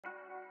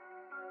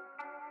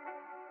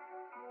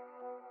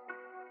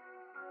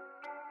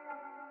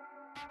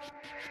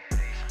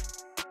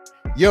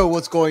Yo,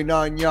 what's going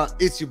on, y'all?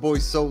 It's your boy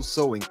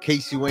SoSo, in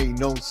case you ain't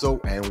known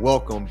so, and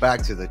welcome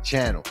back to the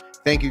channel.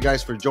 Thank you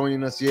guys for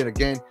joining us yet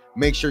again.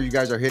 Make sure you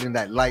guys are hitting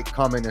that like,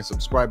 comment, and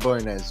subscribe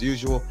button as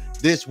usual.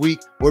 This week,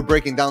 we're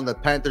breaking down the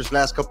Panthers'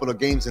 last couple of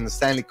games in the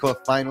Stanley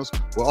Cup Finals.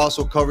 We're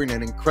also covering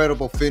an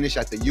incredible finish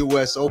at the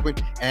US Open,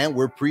 and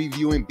we're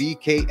previewing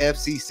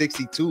BKFC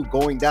 62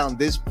 going down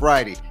this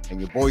Friday. And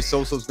your boy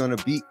SoSo's gonna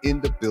be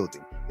in the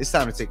building. It's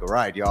time to take a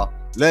ride, y'all.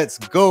 Let's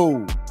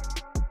go.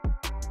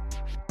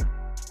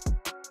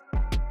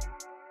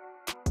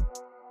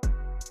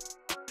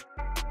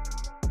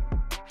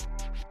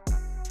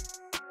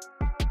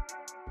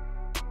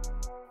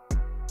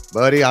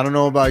 Buddy, I don't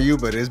know about you,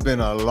 but it's been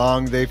a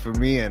long day for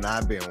me, and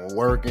I've been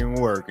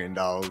working,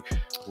 dog.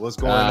 What's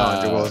going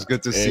on, Joel? It's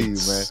good to see you,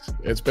 man.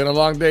 It's been a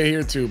long day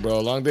here too,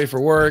 bro. Long day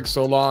for work.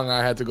 So long,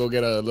 I had to go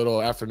get a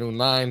little afternoon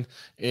line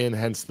in,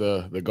 hence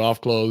the golf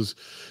clothes.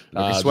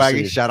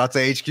 Swaggy, shout out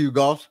to HQ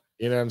Golf.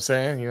 You know what I'm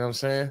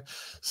saying?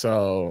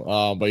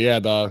 So, but yeah,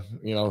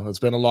 it's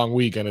been a long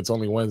week, and it's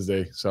only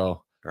Wednesday.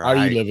 So, how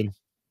are you living?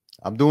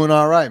 I'm doing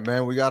all right,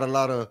 man. We got a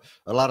lot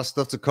of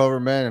stuff to cover,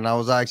 man. And I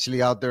was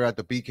actually out there at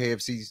the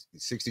BKFC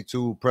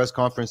 62 press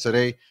conference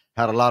today.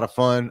 Had a lot of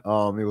fun.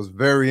 It was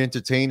very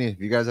entertaining. If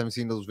you guys haven't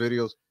seen those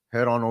videos,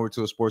 head on over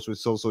to a Sports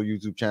with SoSo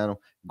YouTube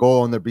channel.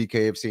 Go on the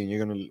BKFC, and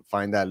you're gonna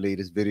find that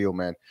latest video,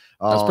 man.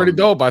 That's pretty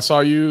dope. I saw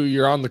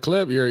you're on the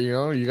clip.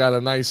 You got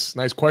a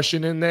nice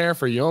question in there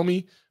for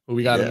Yomi, who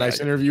we got a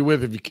nice interview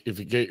with.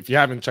 If you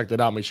haven't checked it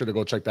out, make sure to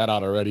go check that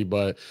out already.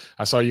 But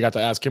I saw you got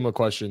to ask him a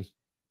question.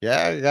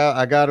 Yeah,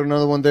 I got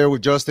another one there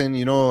with Justin.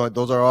 You know,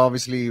 those are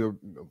obviously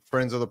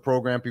friends of the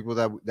program, people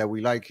that we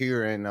like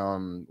here,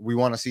 and we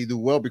want to see do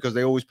well because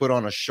they always put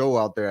on a show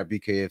out there at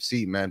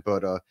BKFC, man.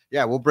 But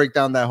yeah, we'll break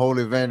down that whole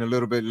event a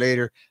little bit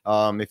later.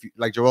 If you,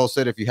 like Joel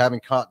said, if you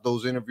haven't caught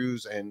those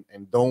interviews and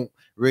don't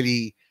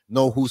really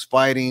know who's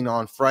fighting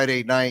on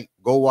Friday night,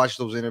 go watch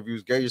those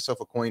interviews, get yourself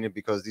acquainted,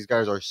 because these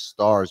guys are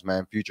stars,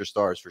 man, future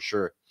stars for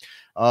sure.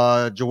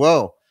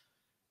 Joel,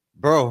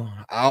 bro,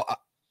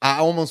 I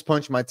almost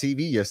punched my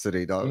TV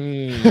yesterday, dog.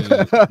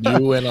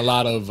 You and a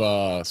lot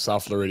of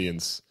South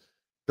Floridians.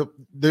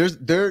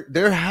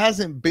 There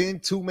hasn't been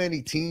too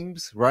many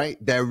teams, right,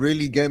 that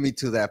really get me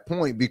to that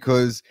point,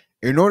 because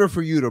in order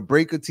for you to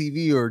break a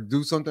TV or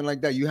do something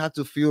like that, you have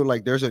to feel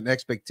like there's an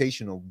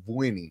expectation of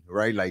winning,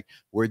 right? Like,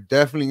 we're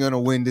definitely going to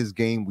win this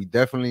game. We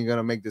definitely going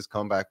to make this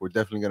comeback. We're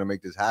definitely going to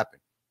make this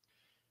happen.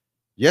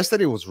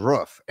 Yesterday was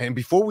rough. And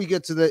before we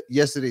get to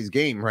yesterday's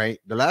game, right,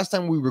 the last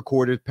time we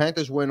recorded,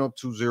 Panthers went up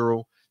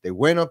 2-0. They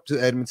went up to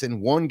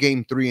Edmonton, won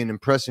game 3 in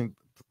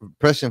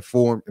impressive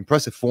form,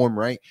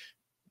 right?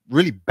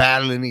 Really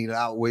battling it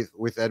out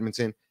with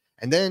Edmonton.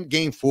 And then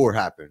game 4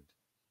 happened.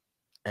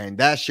 And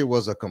that shit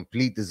was a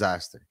complete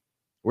disaster.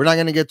 We're not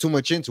going to get too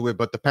much into it,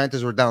 but the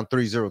Panthers were down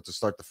 3-0 to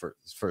start the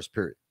first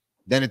period.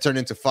 Then it turned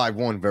into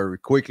 5-1 very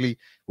quickly,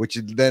 which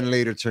then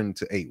later turned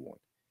into 8-1.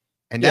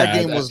 And that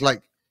game was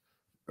like,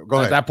 go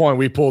ahead. At that point,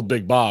 we pulled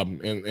Big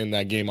Bob in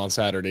that game on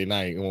Saturday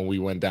night when we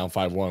went down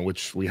 5-1,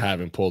 which we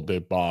haven't pulled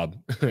Big Bob.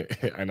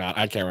 And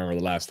I can't remember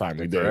the last time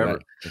we did that.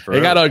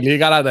 It got ugly. It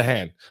got out of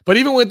hand. But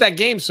even with that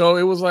game, so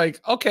it was like,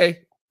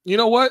 okay, you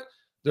know what?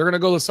 They're going to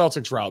go the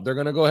Celtics route. They're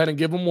going to go ahead and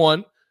give them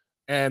one,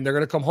 and they're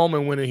going to come home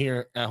and win it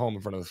here at home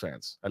in front of the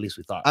fans. At least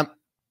we thought.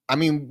 I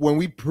mean, when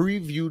we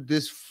previewed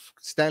this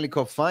Stanley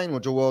Cup final,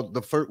 Joel,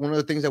 one of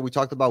the things that we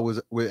talked about was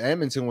with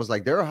Edmonton was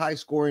like, they're a high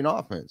scoring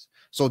offense.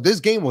 So this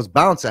game was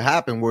bound to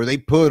happen where they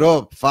put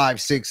up 5,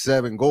 6,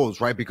 7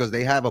 goals, right? Because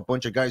they have a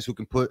bunch of guys who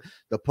can put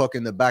the puck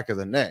in the back of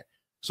the net.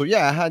 So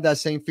yeah, I had that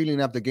same feeling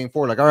after game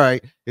 4. Like, all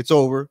right, it's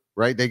over,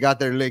 right? They got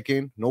their lick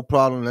in, no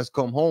problem. Let's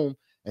come home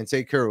and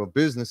take care of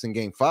business in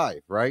game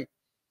 5, right?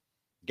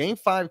 Game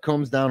 5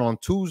 comes down on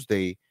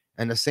Tuesday,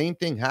 and the same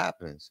thing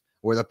happens,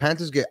 where the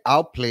Panthers get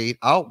outplayed,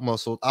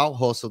 out-muscled,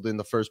 out-hustled in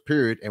the first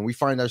period, and we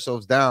find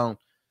ourselves down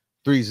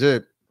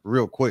 3-0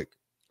 real quick.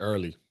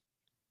 Early.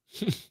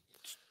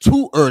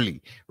 Too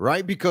early,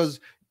 right? Because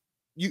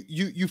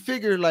you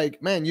figure,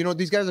 like, man, you know,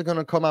 these guys are going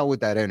to come out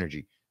with that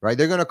energy, right?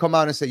 They're going to come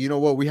out and say, you know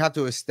what, we have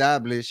to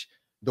establish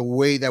the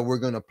way that we're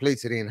going to play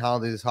today and how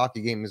this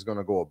hockey game is going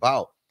to go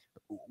about.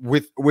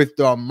 With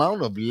the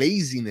amount of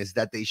laziness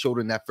that they showed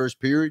in that first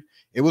period,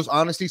 it was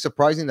honestly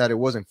surprising that it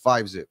wasn't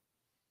 5-0.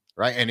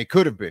 Right. And it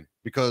could have been,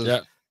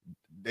 because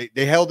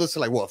they held us to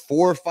like, what,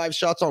 4 or 5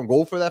 shots on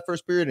goal for that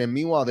first period. And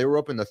meanwhile, they were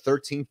up in the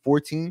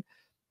 13-14.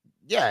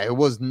 Yeah, it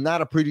was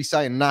not a pretty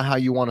sight, and not how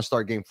you want to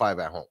start game 5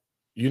 at home.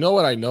 You know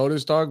what I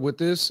noticed, dog, with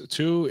this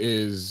too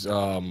is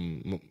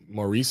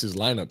Maurice's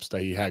lineups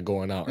that he had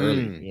going out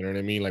early. You know what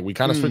I mean? Like, we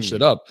kind of switched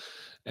it up.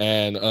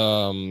 And I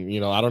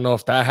don't know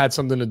if that had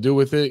something to do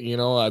with it. You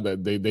know,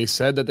 they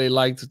said that they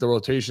liked the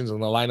rotations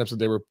and the lineups that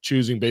they were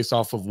choosing based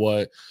off of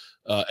what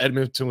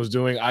Edmonton was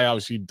doing. I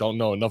obviously don't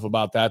know enough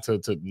about that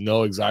to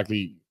know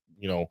exactly,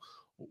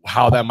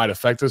 how that might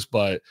affect us.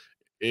 But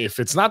if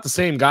it's not the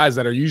same guys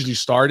that are usually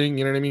starting,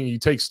 you know what I mean? You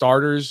take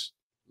starters,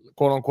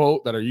 quote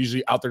unquote, that are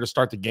usually out there to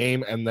start the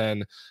game, and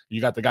then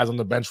you got the guys on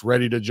the bench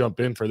ready to jump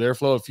in for their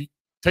flow.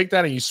 take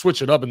that and you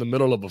switch it up in the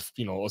middle of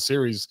a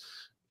series,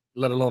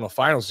 let alone a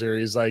final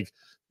series, like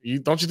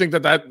don't you think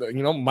that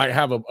might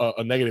have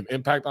a negative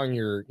impact on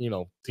your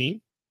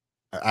team?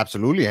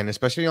 Absolutely, and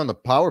especially on the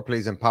power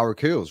plays and power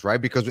kills,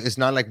 right? Because it's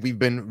not like we've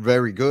been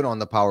very good on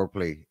the power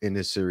play in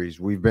this series.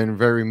 We've been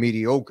very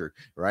mediocre,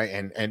 right?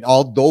 And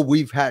although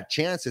we've had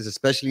chances,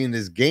 especially in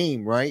this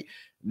game, right,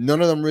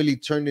 none of them really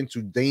turned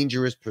into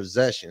dangerous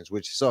possessions,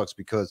 which sucks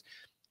because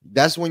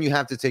that's when you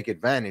have to take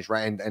advantage,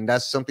 right? And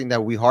that's something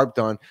that we harped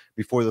on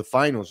before the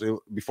finals.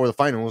 Before the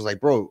final, it was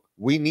like, bro,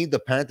 we need the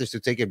Panthers to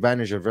take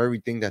advantage of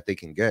everything that they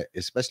can get,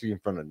 especially in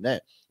front of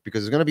net,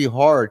 because it's going to be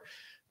hard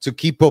to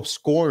keep up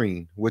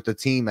scoring with a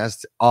team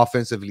as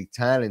offensively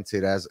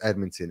talented as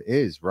Edmonton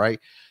is, right?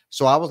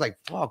 So I was like,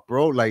 fuck,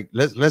 bro, like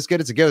let's get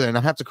it together. And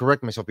I have to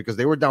correct myself because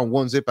they were down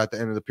 1-0 at the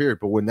end of the period.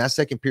 But when that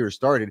second period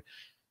started,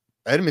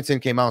 Edmonton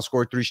came out and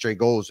scored 3 straight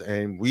goals,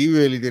 and we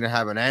really didn't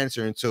have an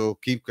answer until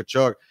Keith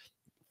Tkachuk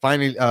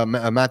finally,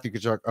 Matthew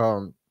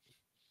Tkachuk.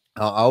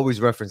 I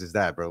always reference his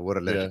dad, bro. What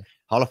a legend,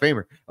 Hall of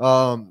Famer.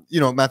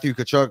 Matthew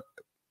Tkachuk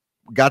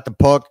got the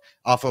puck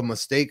off a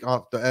mistake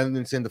off the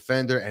Edmonton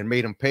defender and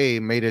made him pay.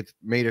 Made it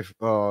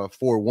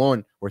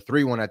 4-1 or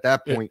 3-1 at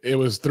that point. It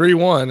was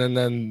 3-1, and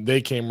then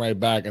they came right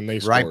back and they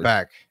scored. Right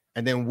back.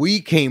 And then we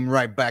came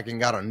right back and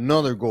got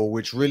another goal,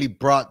 which really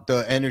brought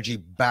the energy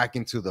back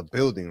into the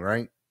building,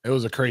 right? It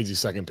was a crazy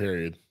second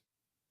period.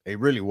 It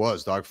really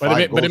was, dog.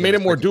 But it made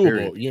it more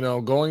doable.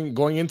 Period.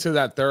 Going into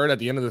that third at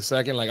the end of the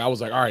second, like I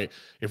was like, all right,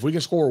 if we can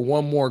score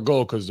one more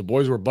goal, because the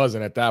boys were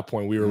buzzing at that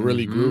point, we were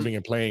really grooving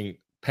and playing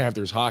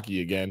Panthers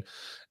hockey again.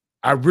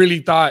 I really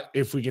thought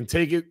if we can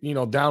take it,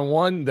 down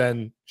 1,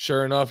 then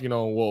sure enough,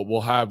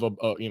 we'll have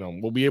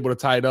we'll be able to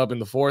tie it up in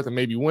the fourth and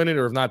maybe win it,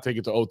 or if not, take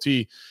it to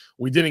OT.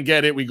 We didn't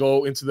get it. We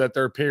go into that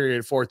third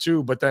period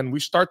 4-2, but then we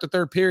start the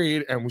third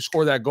period and we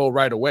score that goal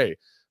right away,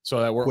 so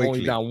that we're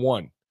only down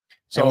 1.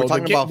 So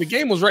the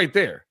game was right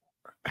there.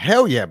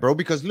 Hell yeah, bro!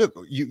 Because look,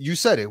 you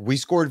said it. We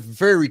scored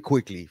very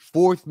quickly.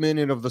 4th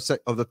minute of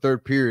the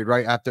third period,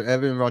 right after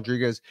Evan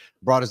Rodriguez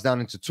brought us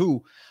down into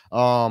 2.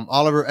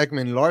 Oliver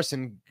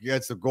Ekman-Larsson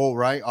gets the goal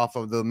right off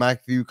of the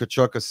Matthew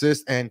Tkachuk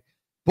assist, and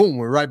boom,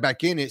 we're right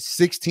back in it.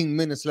 16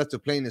 minutes left to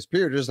play in this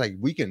period. It's like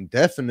we can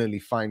definitely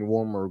find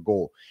one more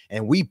goal,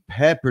 and we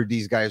peppered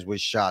these guys with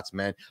shots,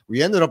 man.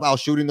 We ended up out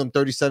shooting them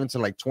 37 to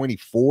like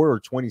 24 or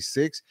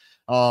 26.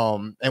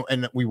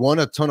 And we won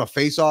a ton of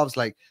faceoffs,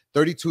 like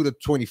 32 to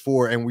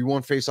 24, and we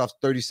won faceoffs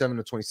 37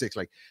 to 26.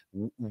 Like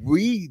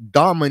we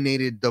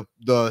dominated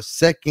the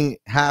second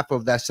half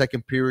of that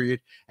second period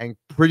and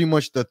pretty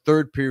much the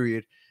third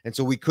period, and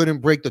so we couldn't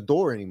break the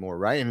door anymore,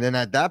 right? And then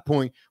at that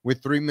point,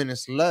 with 3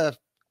 minutes left,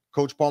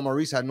 Coach Paul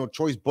Maurice had no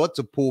choice but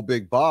to pull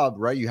Big Bob,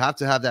 right? You have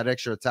to have that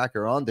extra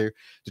attacker on there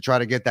to try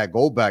to get that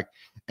goal back,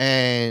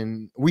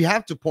 and we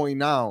have to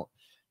point out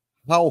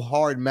how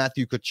hard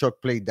Matthew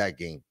Tkachuk played that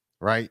game.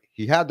 Right,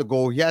 he had the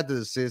goal, he had the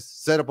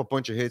assist, set up a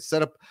bunch of hits,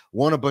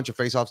 won a bunch of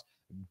faceoffs,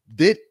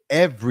 did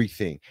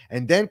everything,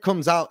 and then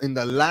comes out in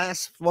the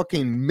last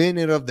fucking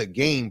minute of the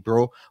game,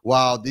 bro.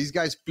 While these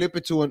guys flip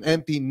it to an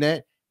empty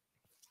net,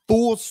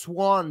 full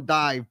swan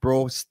dive,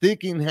 bro,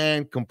 stick in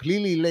hand,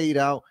 completely laid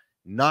out,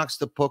 knocks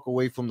the puck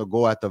away from the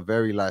goal at the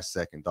very last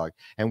second, dog.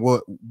 And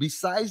what,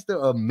 besides the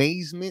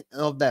amazement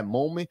of that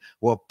moment,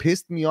 what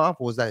pissed me off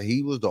was that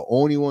he was the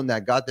only one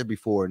that got there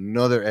before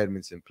another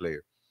Edmonton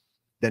player.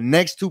 The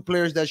next 2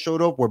 players that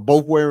showed up were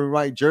both wearing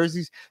white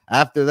jerseys.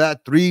 After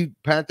that, 3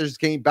 Panthers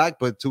came back,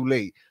 but too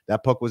late.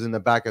 That puck was in the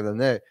back of the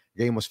net.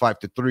 Game was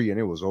 5-3, and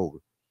it was over.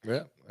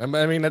 Yeah, I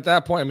mean, at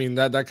that point, I mean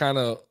that kind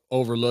of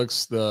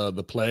overlooks the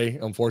play,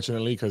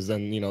 unfortunately, because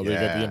then they get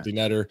the empty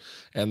netter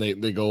and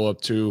they go up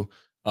 2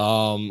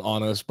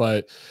 on us.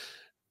 But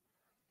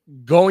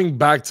going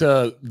back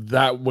to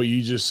that, what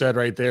you just said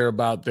right there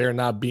about there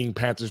not being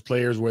Panthers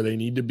players where they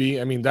need to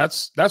be. I mean,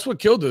 that's what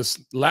killed us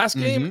last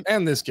game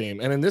and this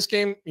game. And in this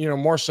game,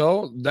 more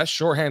so, that's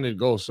shorthanded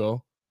goal.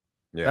 So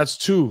that's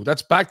 2.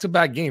 That's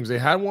back-to-back games. They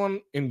had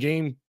one in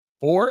game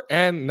 4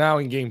 and now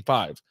in game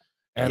 5.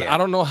 And I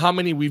don't know how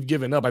many we've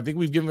given up. I think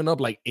we've given up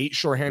like 8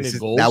 shorthanded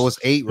goals. That was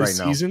 8 right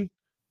now. Season.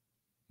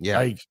 Yeah.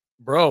 Like,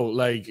 bro,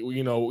 like,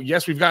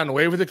 yes, we've gotten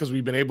away with it because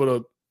we've been able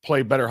to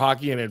play better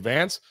hockey in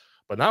advance.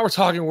 But now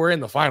we're in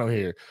the final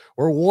here.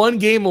 We're 1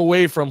 game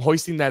away from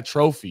hoisting that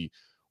trophy.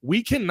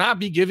 We cannot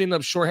be giving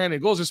up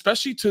shorthanded goals,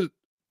 especially to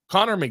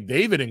Connor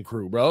McDavid and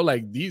crew, bro.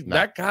 Like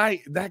that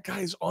guy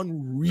is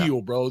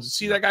unreal, bro. To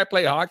see that guy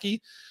play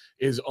hockey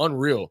is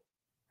unreal.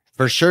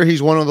 For sure,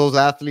 he's one of those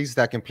athletes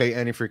that can play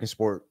any freaking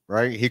sport,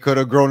 right? He could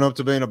have grown up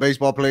to being a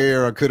baseball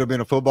player, or could have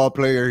been a football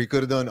player. He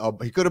could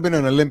have been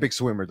an Olympic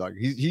swimmer, dog.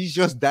 He's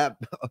just that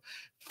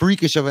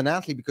freakish of an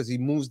athlete because he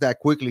moves that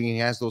quickly and he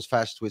has those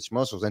fast twitch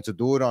muscles. And to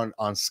do it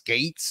on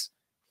skates,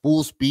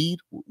 full speed,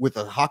 with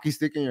a hockey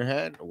stick in your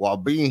hand while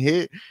being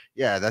hit,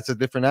 yeah, that's a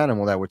different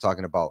animal that we're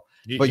talking about.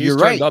 But he's you're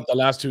turned right. up the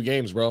last 2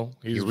 games, bro.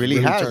 He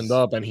really has turned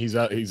up, and he's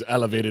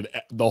elevated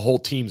the whole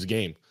team's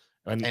game.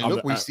 And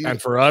look, and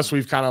for us,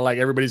 we've kind of like,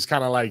 everybody's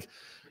kind of like,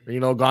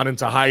 gone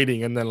into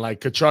hiding, and then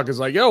like Kachuk is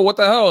like, yo, what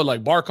the hell?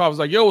 Like Barkov's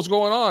like, yo, what's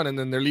going on? And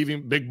then they're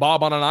leaving Big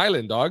Bob on an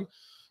island, dog.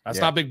 That's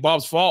not Big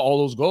Bob's fault. All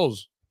those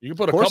goals, you can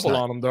put a couple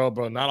on them though,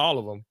 but not all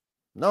of them.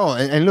 No,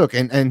 and look,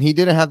 and he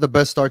didn't have the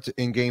best start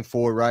in game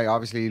 4, right?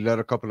 Obviously, he let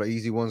a couple of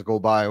easy ones go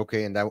by,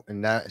 okay, and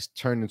that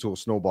turned into a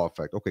snowball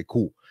effect. Okay,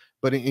 cool.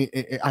 But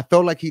I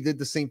felt like he did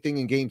the same thing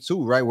in game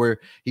 2, right? Where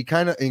he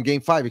kind of in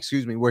game 5,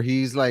 excuse me, where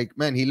he's like,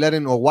 man, he let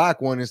in a whack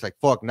one. It's like,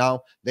 fuck,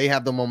 now they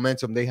have the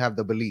momentum, they have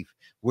the belief,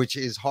 which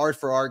is hard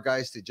for our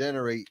guys to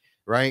generate,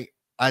 right?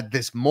 At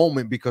this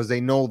moment, because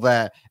they know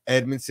that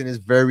Edmondson is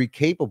very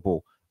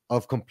capable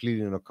of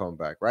completing a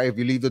comeback, right? If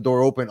you leave the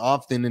door open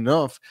often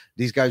enough,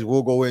 these guys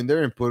will go in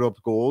there and put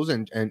up goals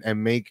and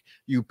make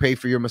you pay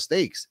for your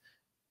mistakes.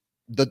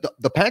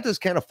 The Panthers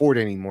can't afford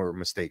any more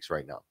mistakes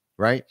right now,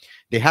 right?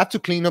 They have to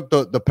clean up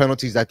the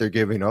penalties that they're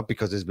giving up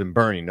because it's been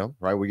burning them,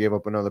 right? We gave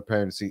up another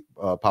penalty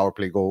power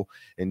play goal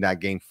in that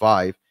game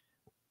 5.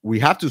 We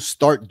have to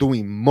start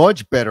doing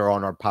much better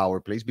on our power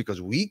plays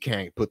because we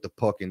can't put the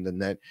puck in the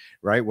net,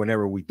 right?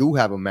 Whenever we do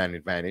have a man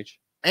advantage.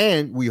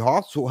 And we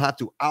also have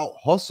to out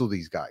hustle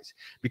these guys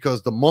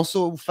because the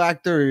muscle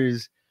factor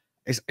is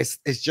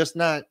just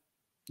not,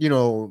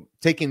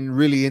 taking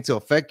really into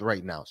effect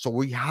right now. So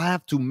we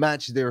have to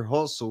match their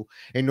hustle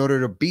in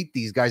order to beat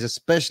these guys,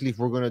 especially if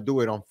we're going to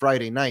do it on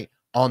Friday night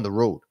on the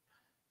road.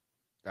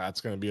 That's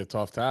going to be a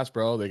tough task,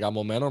 bro. They got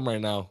momentum right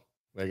now.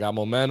 They got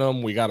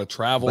momentum. We got to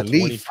travel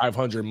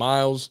 2,500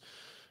 miles.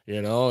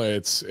 And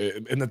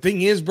the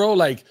thing is, bro,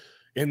 like,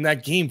 in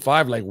that game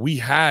 5, like we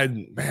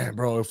had, man,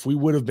 bro, if we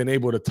would have been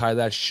able to tie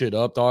that shit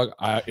up, dog,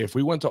 if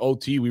we went to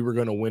OT, we were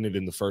going to win it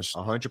in the first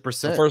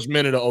 100%. The first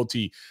minute of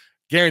OT.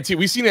 Guaranteed.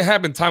 We've seen it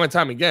happen time and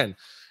time again.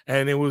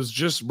 And it was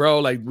just, bro,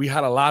 like we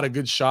had a lot of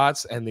good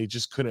shots and they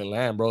just couldn't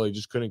land, bro. They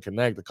just couldn't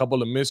connect. A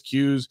couple of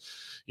miscues,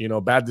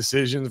 bad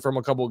decisions from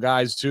a couple of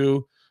guys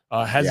too.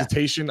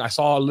 Hesitation. I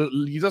saw a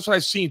little, that's what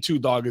I've seen too,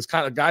 dog, is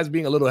kind of guys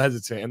being a little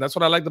hesitant. And that's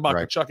what I liked about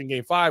Kachuk in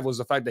game 5 was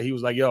the fact that he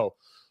was like, yo,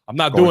 I'm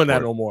not doing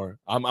that no more.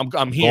 I'm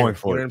here. You know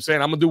what I'm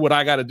saying? I'm gonna do what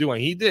I got to do,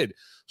 and he did.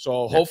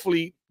 So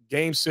hopefully,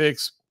 game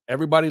 6,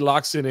 everybody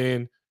locks it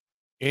in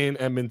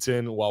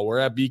Edmonton while we're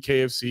at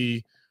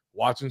BKFC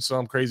watching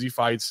some crazy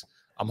fights.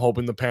 I'm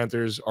hoping the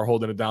Panthers are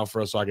holding it down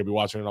for us, so I can be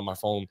watching it on my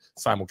phone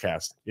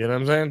simulcast. You know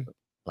what I'm saying?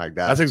 Like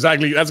that.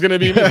 That's gonna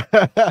be me.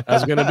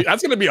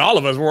 That's gonna be all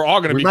of us. We're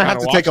all gonna be. We might have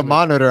to take a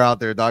monitor out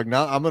there, dog.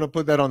 Now I'm gonna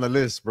put that on the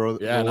list, bro.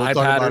 Yeah, we'll talk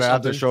about it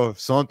after the show.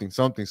 Something.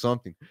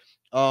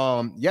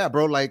 Yeah,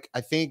 bro, like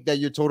I think that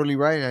you're totally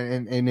right.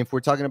 And if we're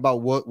talking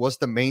about what's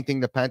the main thing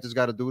the Panthers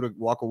got to do to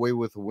walk away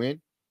with a win,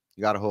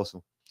 you got to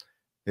hustle.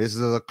 This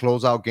is a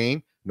closeout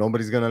game.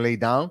 Nobody's going to lay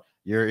down.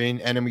 You're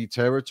in enemy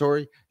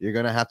territory. You're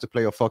going to have to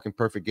play a fucking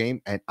perfect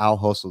game and out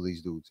hustle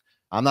these dudes.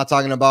 I'm not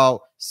talking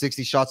about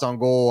 60 shots on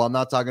goal. I'm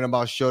not talking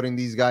about shutting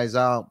these guys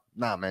out.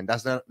 Nah, man,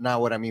 that's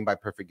not what I mean by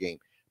perfect game.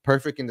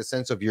 Perfect in the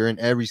sense of you're in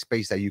every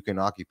space that you can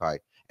occupy.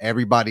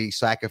 Everybody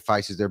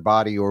sacrifices their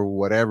body or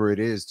whatever it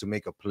is to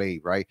make a play,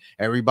 right?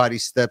 Everybody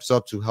steps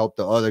up to help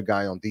the other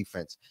guy on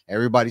defense.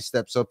 Everybody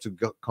steps up to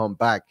come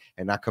back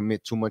and not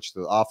commit too much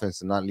to the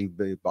offense and not leave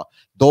the ball.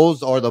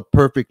 Those are the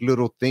perfect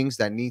little things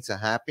that need to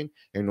happen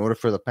in order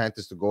for the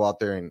Panthers to go out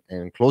there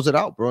and close it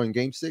out, bro, in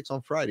game 6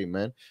 on Friday,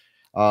 man.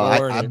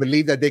 I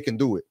believe that they can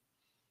do it.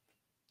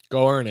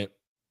 Go earn it.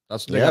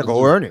 That's what they gotta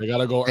go earn it. They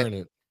gotta go earn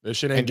it. This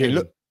shit ain't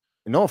given.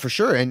 No, for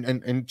sure.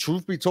 And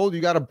truth be told,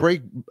 you got to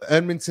break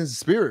Edmonton's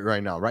spirit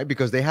right now, right?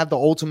 Because they have the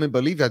ultimate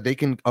belief that they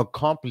can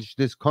accomplish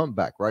this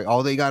comeback, right?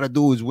 All they got to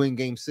do is win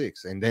game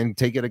 6 and then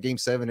take it to game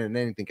 7 and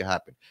anything can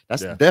happen.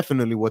 That's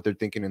definitely what they're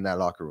thinking in that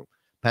locker room.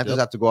 Panthers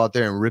have to go out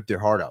there and rip their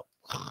heart out.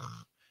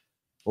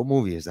 What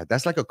movie is that?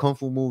 That's like a kung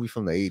fu movie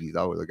from the 80s.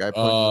 That was the guy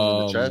punching him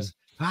in the chest.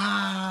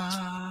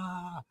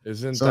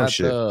 Isn't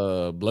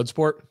that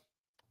Bloodsport?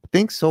 I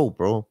think so,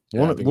 bro.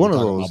 One of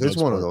those. It's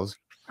one of those.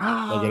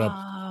 Look it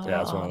up. Yeah,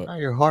 that's one of them.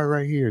 Your heart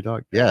right here,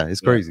 dog. Yeah,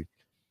 it's crazy.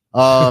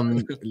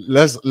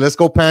 Let's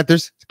go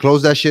Panthers.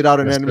 Close that shit out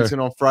in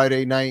Edmonton on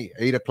Friday night,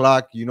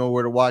 8:00. You know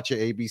where to watch it,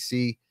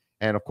 ABC.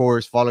 And of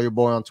course, follow your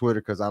boy on Twitter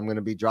because I'm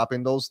gonna be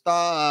dropping those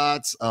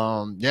thoughts.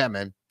 Yeah,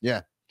 man.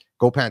 Yeah.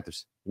 Go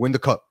Panthers. Win the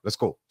cup. Let's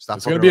go.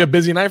 It's gonna be a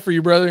busy night for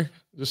you, brother.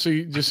 Just so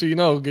you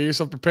know, get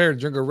yourself prepared.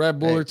 Drink a Red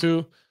Bull or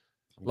two.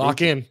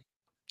 Lock in.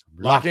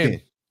 Lock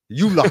in.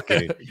 You lock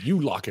it in. You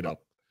lock it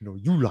up. No,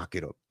 you lock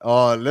it up.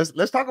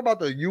 Let's talk about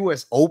the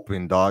US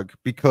Open, dog,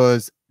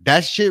 because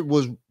that shit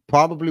was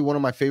probably one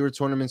of my favorite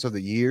tournaments of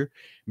the year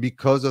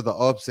because of the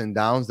ups and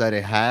downs that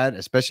it had,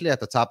 especially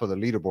at the top of the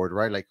leaderboard,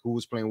 right? Like who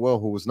was playing well,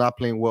 who was not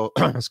playing well,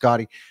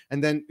 Scotty.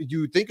 And then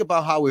you think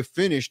about how it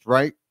finished,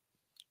 right?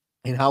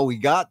 And how we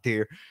got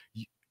there.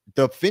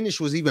 The finish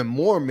was even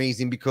more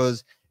amazing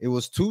because it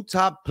was 2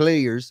 top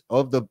players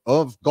of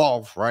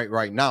golf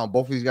right now.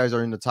 Both of these guys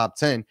are in the top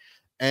 10.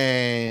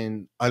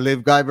 And a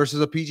live guy versus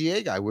a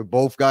PGA guy, with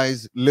both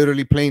guys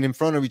literally playing in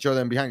front of each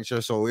other and behind each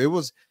other. So it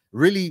was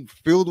really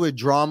filled with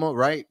drama,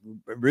 right?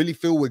 Really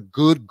filled with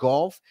good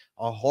golf,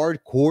 a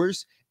hard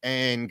course,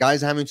 and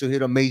guys having to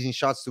hit amazing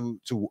shots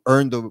to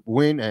earn the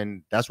win.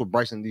 And that's what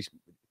Bryson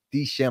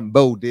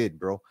DeChambeau did,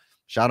 bro.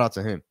 Shout out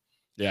to him.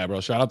 Yeah,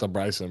 bro. Shout out to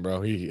Bryson,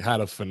 bro. He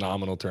had a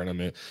phenomenal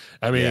tournament.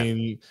 I Yeah.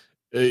 mean,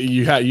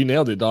 you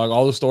nailed it, dog.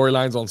 All the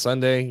storylines on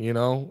Sunday, you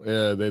know,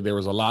 there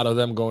was a lot of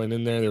them going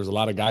in there. There was a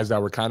lot of guys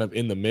that were kind of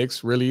in the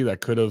mix, really,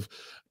 that could have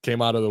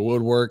came out of the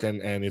woodwork.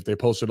 And if they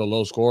posted a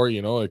low score,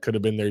 you know, it could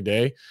have been their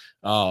day.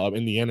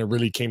 In the end, it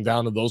really came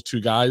down to those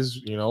two guys,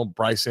 you know,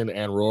 Bryson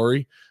and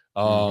Rory.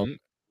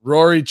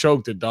 Rory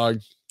choked it, dog.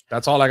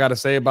 That's all I got to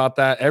say about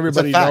that.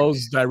 Everybody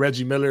knows that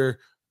Reggie Miller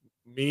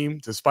meme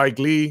to Spike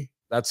Lee.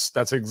 That's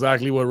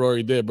exactly what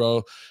Rory did,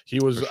 bro. He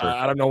was, sure.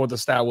 I don't know what the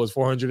stat was,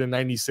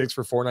 496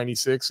 for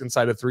 496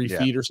 inside of 3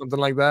 feet or something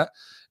like that.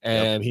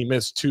 And he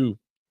missed 2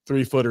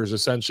 3-footers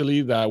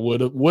essentially that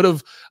would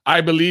have,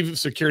 I believe,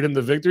 secured him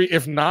the victory.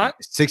 If not,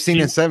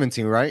 16 and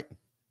 17, right?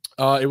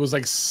 It was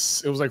like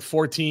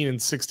 14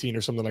 and 16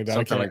 or something like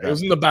that. It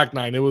was in the back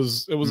 9. It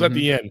was at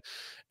the end.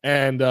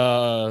 And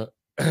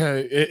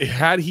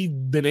had he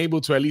been able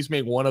to at least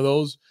make one of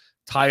those,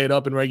 tie it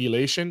up in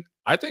regulation,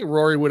 I think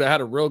Rory would have had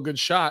a real good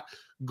shot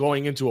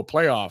going into a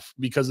playoff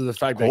because of the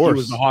fact that he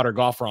was the hotter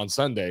golfer on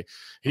Sunday.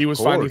 He was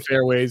finding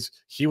fairways,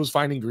 he was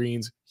finding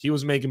greens, he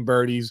was making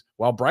birdies,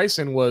 while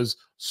Bryson was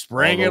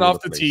spraying it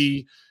off the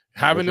tee,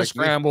 having to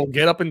scramble,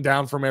 get up and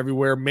down from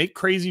everywhere, make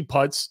crazy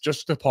putts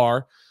just to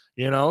par,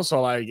 you know?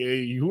 So, like,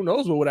 who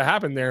knows what would have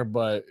happened there,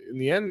 but in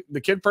the end,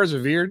 the kid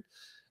persevered.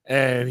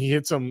 And he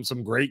hit some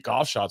great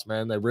golf shots,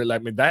 man. They really, I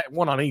mean, that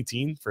one on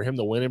 18 for him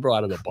to win it, bro,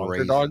 out of the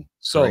bunker, dog.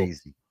 So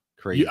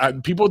crazy.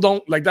 People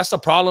don't like. That's the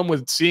problem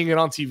with seeing it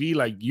on TV.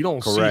 Like, you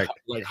don't see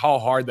like how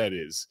hard that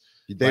is.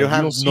 They don't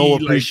have no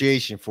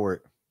appreciation for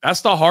it.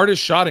 That's the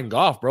hardest shot in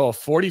golf, bro. A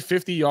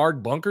 40-50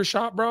 yard bunker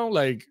shot, bro.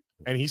 Like,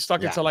 and he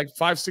stuck it to like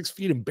 5-6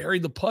 feet and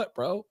buried the putt,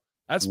 bro.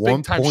 That's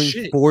big time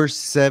shit.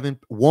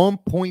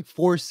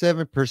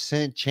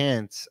 1.47%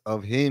 chance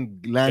of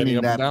him landing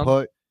that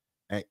putt.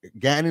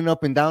 Getting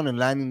up and down and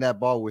landing that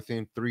ball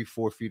within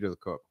 3-4 feet of the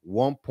cup.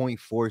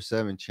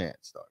 1.47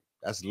 chance, dog.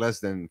 That's less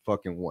than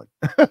fucking 1.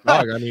 Dog,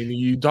 I mean,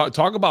 you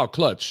talk about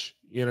clutch.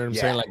 You know what I'm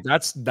saying? Like,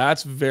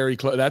 that's very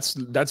clutch. That's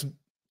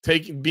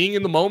being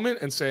in the moment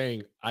and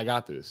saying, I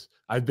got this.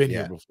 I've been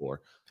here before.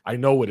 I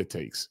know what it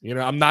takes. You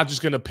know, I'm not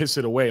just gonna piss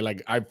it away.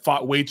 Like, I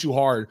fought way too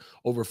hard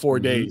over 4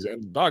 days,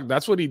 and dog,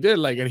 that's what he did.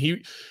 Like, and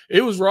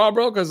it was raw,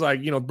 bro. Because, like,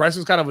 you know,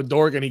 Bryson's kind of a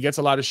dork and he gets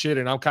a lot of shit,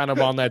 and I'm kind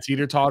of on that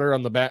teeter totter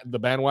on the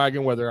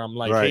bandwagon, whether I'm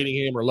like hating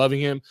him or loving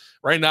him.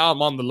 Right now,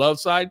 I'm on the love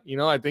side. You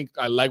know, I think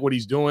I like what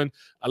he's doing.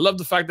 I love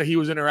the fact that he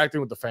was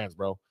interacting with the fans,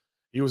 bro.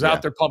 He was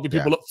out there pumping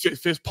people up,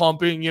 fist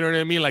pumping. You know what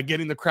I mean? Like,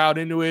 getting the crowd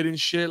into it and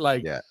shit.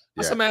 Like,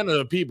 that's a man of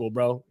the people,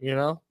 bro. You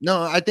know?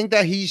 No, I think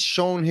that he's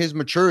shown his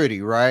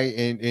maturity, right?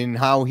 In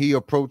how he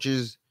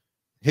approaches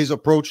his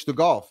approach to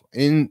golf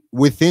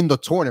within the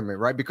tournament,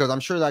 right? Because I'm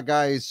sure that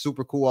guy is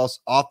super cool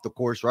off the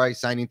course, right?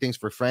 Signing things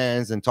for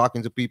fans and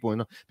talking to people,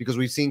 and because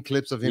we've seen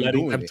clips of him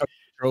doing it. Touch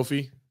the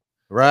trophy.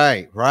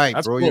 Right,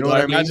 that's bro. Cool, you know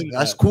what I mean?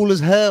 That's cool as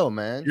hell,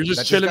 man. You're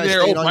just chilling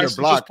there. Oh,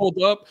 Bryson just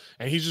pulled up,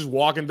 and he's just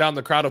walking down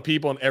the crowd of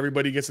people, and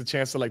everybody gets a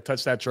chance to like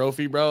touch that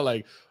trophy, bro.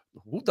 Like,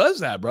 who does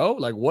that, bro?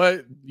 Like,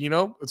 what, you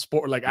know, a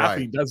sport like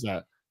athlete does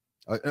that.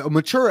 A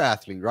mature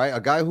athlete, right? A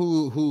guy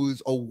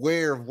who's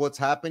aware of what's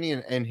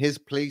happening and his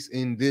place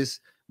in this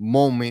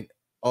moment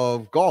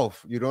of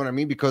golf. You know what I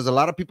mean? Because a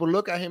lot of people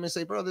look at him and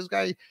say, bro, this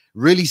guy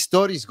really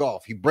studies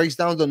golf. He breaks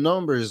down the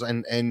numbers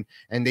and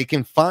they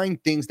can find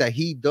things that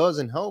he does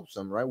and helps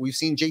them, right? We've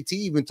seen JT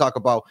even talk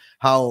about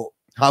how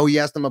he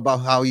asked him about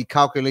how he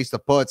calculates the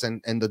putts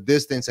and the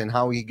distance and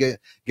how he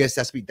gets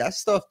that speed. That's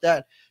stuff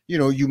that, you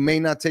know, you may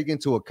not take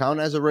into account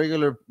as a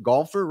regular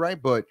golfer,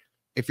 right? But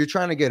if you're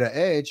trying to get an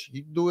edge,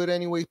 you do it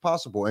any way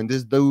possible. And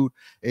this dude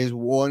is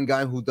one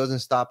guy who doesn't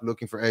stop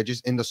looking for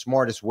edges in the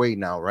smartest way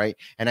now, right?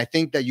 And I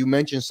think that you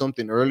mentioned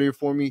something earlier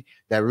for me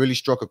that really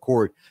struck a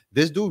chord.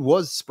 This dude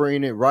was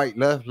spraying it right,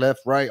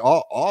 left, right,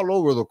 all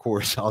over the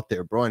course out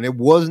there, bro. And it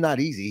was not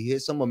easy. He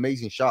hit some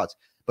amazing shots,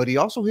 but he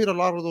also hit a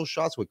lot of those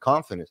shots with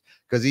confidence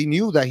because he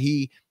knew that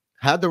he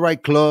had the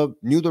right club,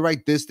 knew the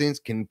right distance,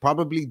 can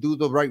probably do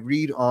the right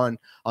read on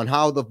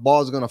how the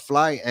ball is going to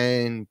fly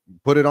and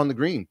put it on the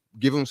green,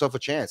 give himself a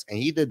chance. And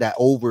he did that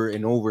over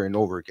and over and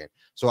over again.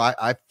 So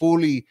I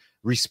fully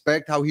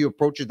respect how he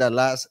approached that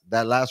last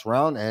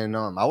round. And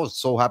I was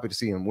so happy to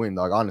see him win,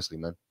 dog, honestly,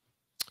 man.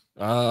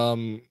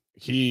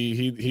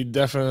 He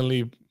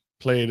definitely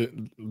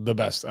played the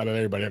best out of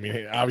everybody. I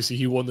mean, obviously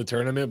he won the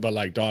tournament, but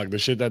like, dog, the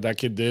shit that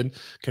kid did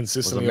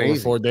consistently over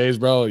 4 days,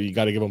 bro, you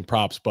got to give him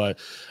props. But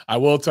I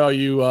will tell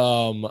you,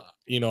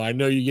 you know, I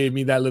know you gave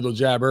me that little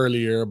jab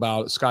earlier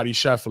about Scotty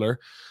Scheffler.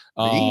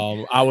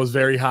 I was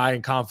very high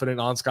and confident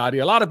on Scotty.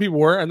 A lot of people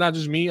were, and not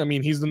just me. I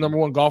mean, he's the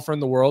 #1 golfer in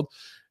the world.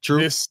 True.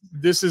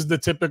 This is the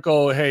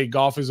typical, hey,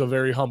 golf is a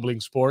very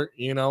humbling sport,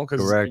 you know,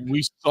 because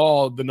we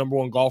saw the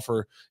 #1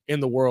 golfer in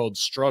the world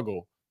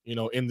struggle, you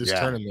know, in this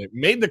tournament.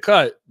 Made the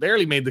cut,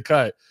 barely made the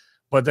cut,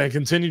 but then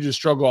continued to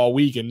struggle all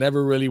week and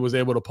never really was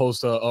able to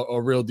post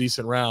a real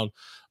decent round.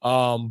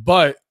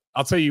 But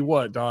I'll tell you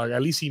what, dog.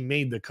 At least he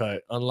made the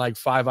cut, unlike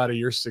 5 out of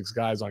your 6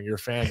 guys on your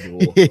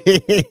FanDuel.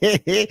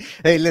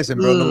 Hey, listen,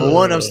 bro. Number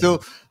one, I'm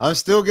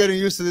still getting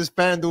used to this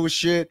FanDuel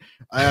shit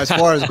as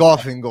far as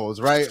golfing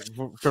goes, right?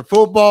 For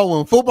football,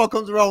 when football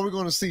comes around, we're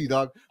gonna see,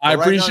 dog. I But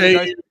right now,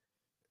 appreciate you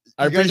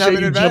I guys have appreciate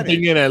an you jumping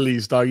advantage. in at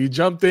least, dog. You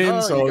jumped in, No,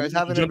 you so guys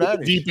have you an jumped in the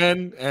advantage. deep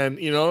end, and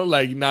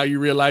like now you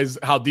realize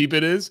how deep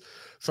it is.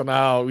 So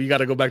now we got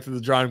to go back to the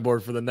drawing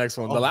board for the next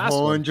one, the last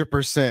one.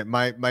 100%.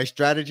 My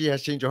strategy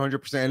has changed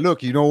 100%. And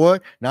look, you know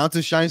what? Now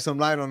to shine some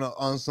light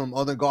on some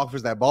other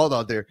golfers that balled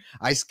out there,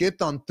 I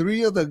skipped on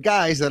 3 of the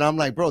guys that I'm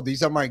like, bro,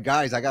 these are my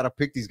guys. I gotta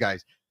pick these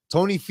guys.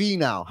 Tony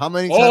Finau. How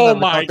many times Oh have I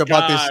my talked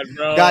about this God,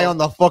 bro. guy on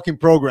the fucking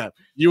program?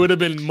 You would have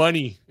been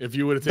money if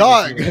you would have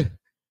taken Dog.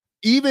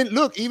 Even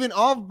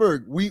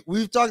Ofberg,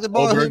 we've talked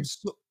about him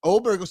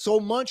Oberg so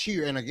much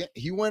here, and again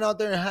he went out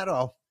there and had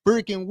a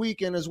freaking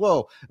weekend as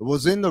well. It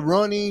was in the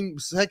running,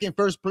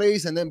 first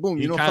place, and then boom,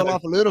 He fell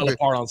off a little bit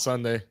apart on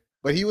Sunday,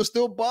 but he was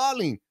still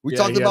balling. We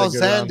talked about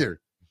Xander.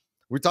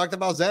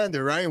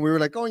 Right? And we were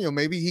like, oh,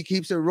 maybe he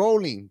keeps it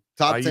rolling.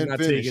 Top 10 not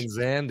finish. Taking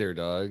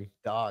Xander,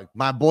 dog.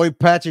 My boy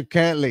Patrick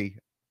Cantlay.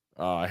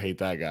 Oh, I hate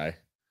that guy.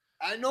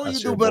 I know you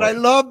do, but I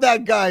love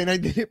that guy, and I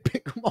didn't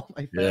pick him on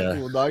my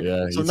FanDuel, dog.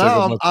 Yeah. So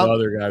now I'm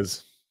other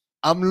guys.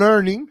 I'm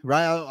learning,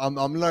 right? I'm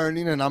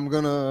learning, and I'm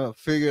gonna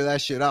figure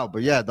that shit out.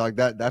 But yeah, dog,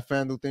 that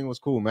FanDuel thing was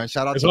cool, man.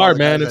 Shout out. It's hard,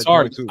 man. It's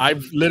hard.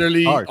 I've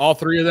literally all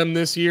 3 of them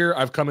this year.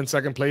 I've come in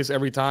second place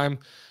every time.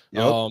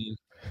 Yep.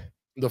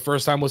 The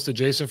first time was to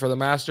Jason for the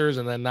Masters,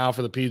 and then now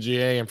for the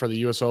PGA and for the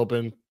U.S.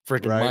 Open.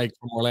 Freaking Mike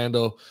from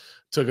Orlando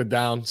took it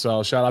down.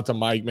 So shout out to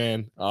Mike,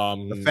 man.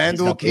 The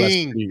FanDuel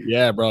king.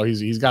 Yeah, bro.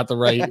 He's got the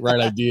right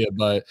idea.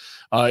 But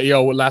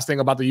last thing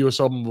about the US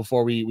Open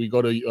before we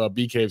go to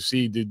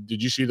BKFC.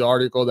 Did you see the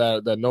article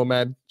that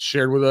Nomad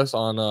shared with us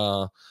on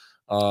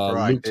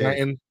Luke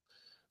Clanton?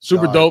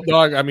 Super dope,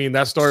 dog. I mean,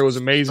 that story was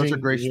amazing. Such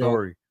a great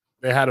story.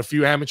 They had a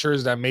few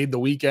amateurs that made the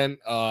weekend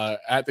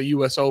at the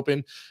US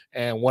Open,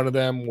 and one of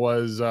them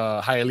was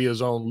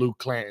Hialeah's own Luke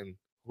Clanton,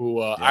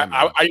 who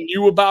I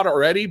knew about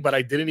already, but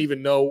I didn't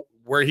even know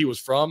where he was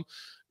from.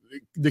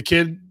 The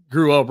kid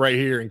grew up right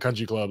here in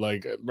Country Club,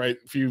 like right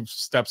a few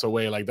steps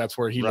away. Like that's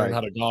where he learned how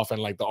to golf. And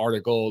like the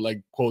article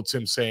like quotes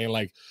him saying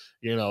like,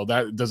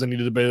 that doesn't need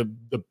to be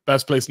the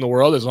best place in the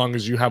world as long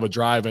as you have a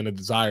drive and a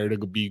desire to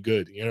be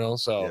good,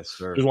 So yes,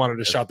 sir. Just wanted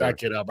to shout that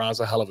kid out, bro. That's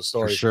a hell of a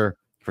story.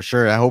 For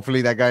sure. And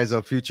hopefully that guy's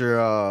a future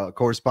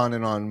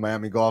correspondent on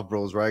Miami Golf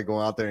Bros, right?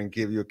 Going out there and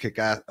give you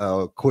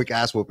a quick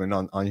ass whooping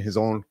on his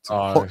own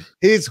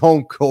his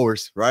home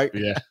course, right?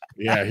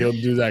 Yeah, he'll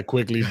do that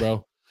quickly,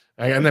 bro.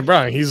 And then,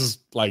 bro, he's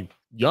like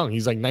young.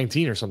 He's like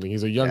 19 or something.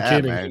 He's a young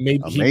kid, and he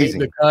made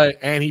the cut,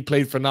 and he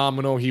played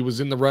phenomenal. He was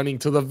in the running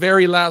to the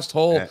very last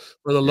hole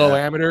for the low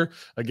amateur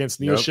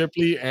against Neil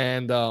Shipley,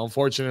 and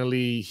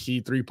unfortunately,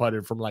 he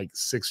 3-putted from like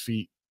 6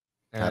 feet.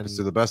 Happens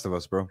to the best of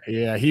us, bro.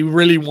 Yeah, he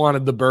really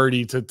wanted the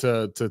birdie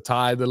to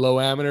tie the low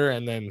amateur,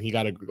 and then he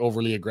got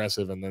overly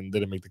aggressive and then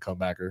didn't make the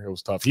comebacker. It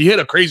was tough. He hit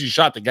a crazy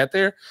shot to get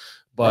there,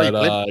 but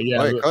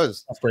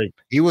because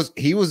he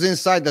was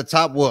inside the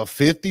top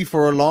 50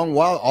 for a long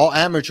while. All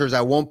amateurs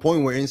at one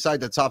point were inside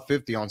the top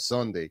 50 on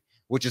Sunday,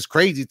 which is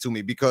crazy to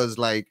me because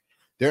like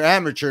they're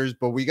amateurs,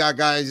 but we got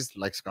guys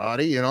like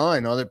Scotty, and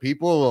other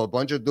people, a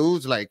bunch of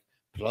dudes like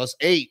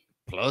 +8,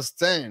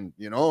 +10,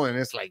 and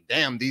it's like,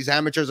 damn, these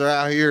amateurs are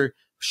out here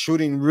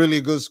shooting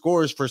really good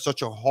scores for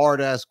such a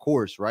hard ass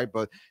course, right?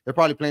 But they're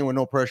probably playing with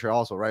no pressure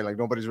also, right? Like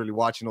nobody's really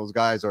watching those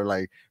guys or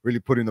like really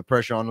putting the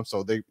pressure on them,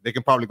 so they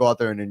can probably go out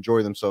there and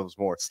enjoy themselves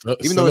more.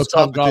 Even though it's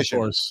tough golf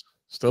course,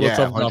 still a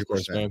tough golf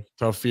course, man.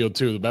 Tough field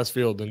too, the best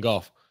field in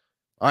golf.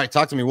 All right,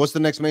 talk to me. What's the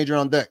next major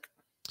on deck?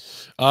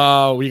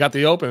 We got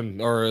the Open,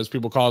 or as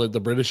people call it,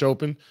 the British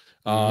Open.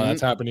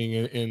 That's happening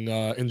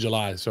in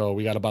July, so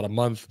we got about a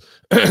month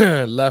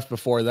left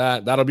before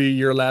that. That'll be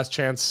your last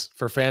chance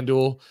for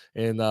FanDuel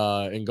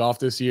in golf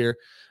this year.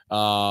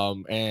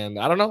 And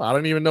I don't know. I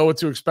don't even know what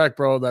to expect,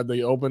 bro. That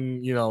the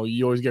Open, you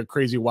always get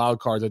crazy wild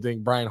cards. I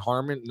think Brian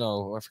Harmon.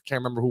 No, I can't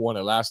remember who won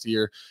it last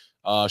year.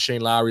 Shane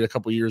Lowry a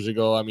couple years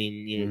ago. I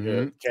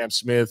mean, Cam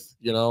Smith,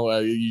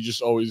 you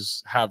just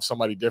always have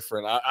somebody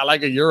different. I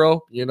like a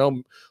Euro,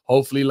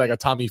 hopefully like a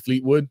Tommy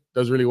Fleetwood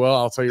does really well.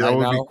 I'll tell you that right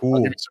now. Cool.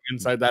 I'll give you some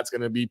insight. That's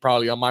going to be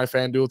probably on my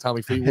FanDuel,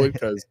 Tommy Fleetwood,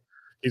 because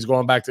he's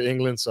going back to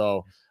England.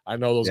 So I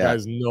know those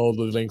guys know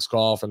the links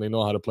golf and they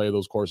know how to play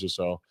those courses.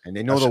 So, and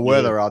they know the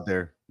weather out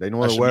there. They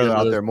know the weather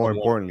out there, more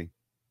importantly.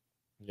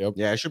 Yep.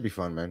 Yeah, it should be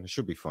fun, man. It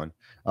should be fun.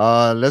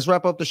 Let's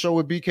wrap up the show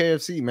with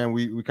BKFC, man.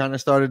 We kind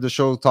of started the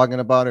show talking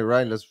about it,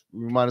 right?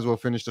 We might as well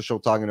finish the show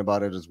talking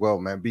about it as well,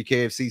 man.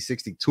 BKFC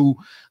 62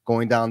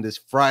 going down this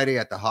Friday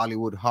at the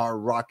Hollywood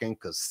Hard Rock and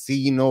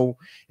Casino.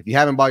 If you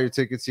haven't bought your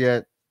tickets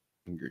yet,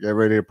 get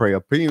ready to pay a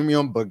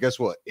premium. But guess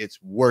what?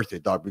 It's worth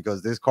it, dog,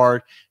 because this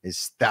card is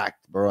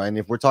stacked, bro. And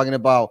if we're talking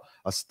about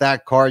a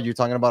stacked card, you're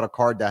talking about a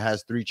card that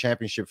has 3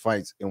 championship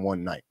fights in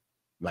one night.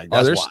 Like,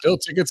 that's there's still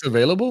tickets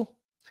available?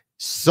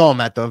 Some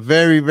at the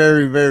very,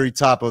 very, very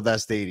top of that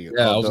stadium.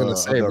 Yeah, I was gonna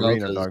say, bro,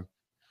 arena, dog.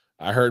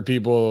 I heard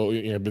people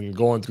have been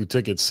going through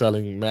tickets,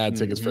 selling mad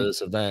tickets for Mhm.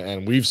 this event,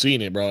 and we've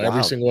seen it, bro. Every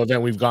Wow. single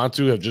event we've gone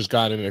to have just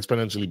gotten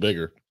exponentially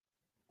bigger.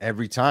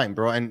 Every time,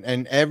 bro.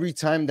 And every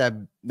time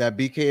that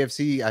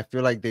BKFC, I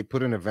feel like they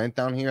put an event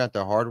down here at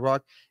the Hard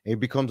Rock, it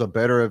becomes a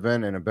better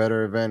event and a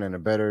better event and a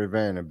better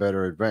event and a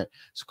better event.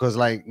 So cause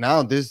like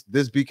now this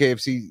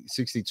BKFC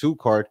 62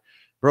 card,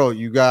 bro,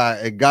 you got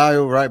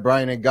Egayo, right?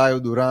 Brian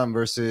Egayo Duran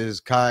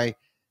versus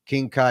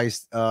King Kai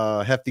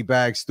Hefty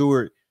Bag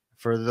Stewart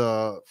for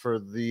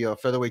the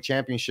featherweight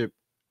championship.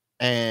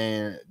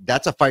 And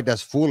that's a fight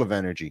that's full of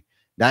energy.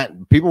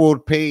 That people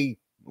would pay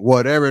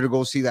whatever to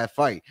go see that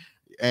fight,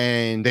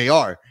 and they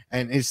are.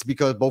 And it's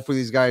because both of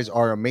these guys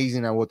are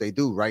amazing at what they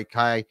do. Right?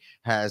 Kai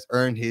has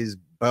earned his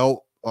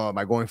belt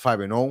by going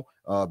 5-0.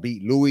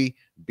 Beat Louis,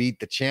 beat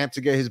the champ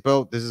to get his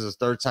belt. This is his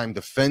third time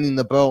defending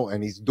the belt,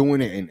 and he's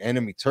doing it in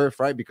enemy turf,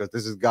 right? Because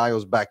this is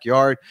Gaio's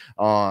backyard.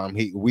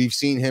 We've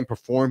seen him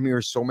perform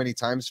here so many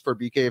times for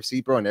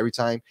BKFC, bro, and every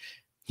time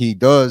he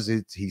does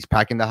it, he's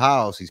packing the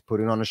house, he's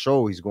putting on a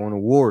show, he's going to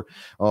war.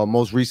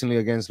 Most recently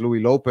against Louis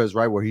Lopez,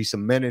 right, where he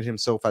cemented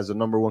himself as the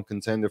 #1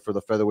 contender for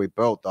the featherweight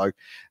belt, dog.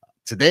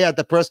 Today at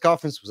the press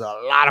conference was a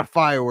lot of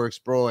fireworks,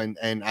 bro, and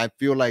I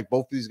feel like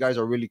both of these guys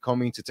are really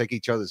coming to take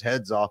each other's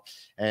heads off,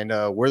 and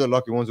we're the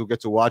lucky ones who get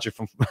to watch it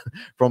from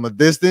from a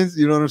distance,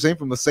 you know what I'm saying,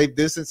 from a safe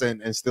distance,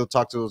 and still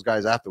talk to those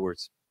guys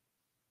afterwards.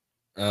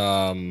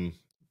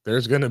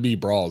 There's gonna be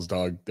brawls,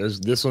 dog. There's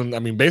this one. I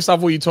mean, based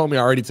off what you told me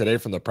already today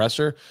from the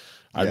presser,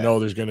 I know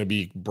there's gonna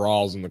be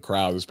brawls in the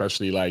crowd,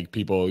 especially like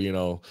people.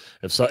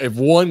 If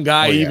one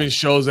guy even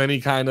shows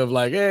any kind of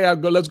like, hey,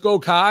 let's go,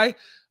 Kai.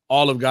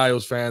 All of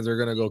Gaio's fans are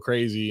gonna go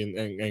crazy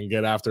and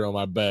get after him.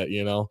 I bet.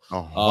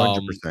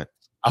 100%.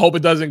 I hope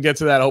it doesn't get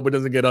to that. I hope it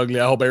doesn't get ugly.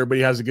 I hope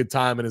everybody has a good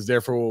time and is there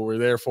for what we're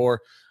there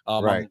for.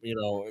 Right.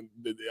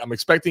 I'm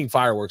expecting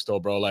fireworks though,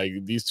 bro. Like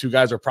these two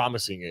guys are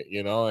promising it,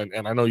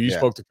 and I know you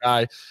spoke to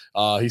Kai.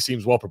 He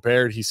seems well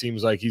prepared. He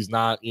seems like he's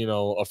not,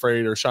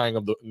 afraid or shying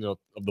of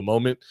the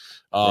moment.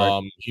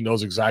 Right. He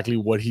knows exactly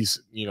what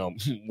he's,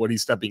 what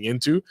he's stepping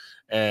into,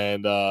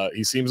 and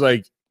he seems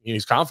like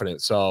he's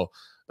confident. So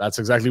that's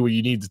exactly what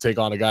you need to take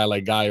on a guy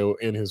like Gaio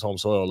in his home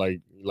soil,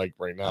 like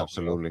right now.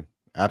 Absolutely.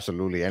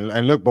 Absolutely.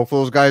 And look, both of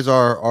those guys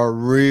are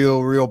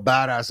real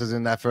badasses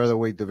in that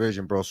featherweight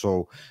division, bro.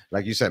 So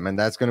like you said, man,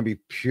 that's going to be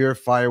pure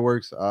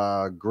fireworks.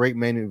 Great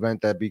main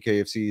event that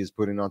BKFC is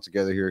putting on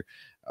together here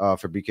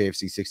for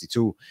BKFC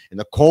 62. In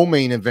the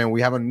co-main event,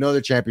 we have another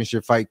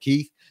championship fight,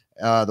 Keith,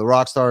 the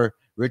Rockstar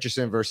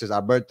Richardson versus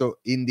Alberto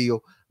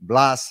Indio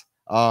Blas.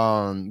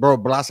 Bro,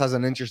 Blas has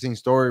an interesting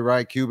story,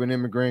 right? Cuban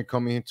immigrant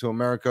coming into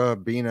America,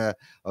 being a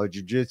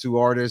jiu-jitsu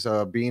artist,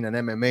 being an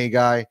MMA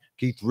guy.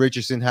 Keith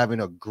Richardson having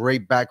a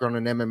great background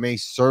in MMA,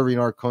 serving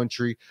our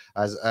country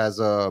as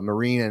a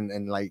Marine,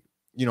 and like,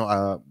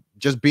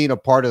 just being a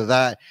part of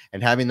that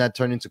and having that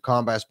turn into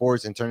combat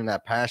sports and turning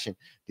that passion.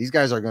 These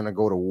guys are gonna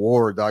go to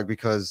war, dog,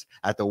 because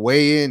at the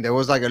weigh-in there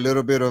was like a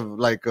little bit of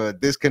like a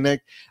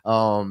disconnect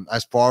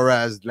as far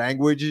as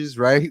languages,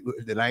 right?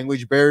 The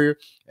language barrier,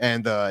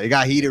 and it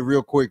got heated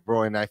real quick,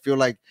 bro. And I feel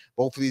like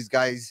both of these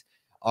guys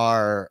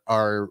are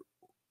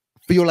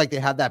feel like they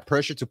have that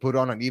pressure to put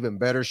on an even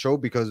better show,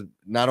 because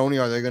not only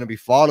are they going to be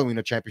following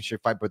a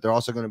championship fight, but they're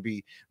also going to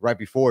be right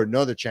before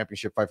another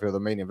championship fight for the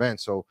main event.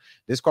 So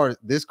this card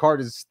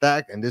is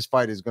stacked, and this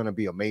fight is going to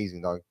be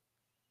amazing, dog.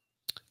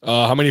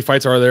 How many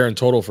fights are there in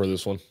total for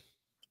this one?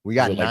 We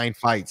got 9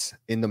 fights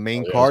in the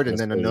main card, and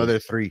then another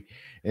 3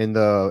 in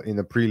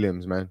the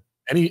prelims, man.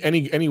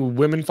 Any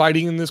women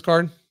fighting in this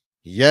card?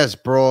 Yes,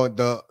 bro.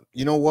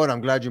 You know what?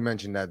 I'm glad you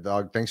mentioned that,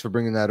 dog. Thanks for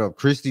bringing that up.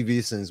 Christy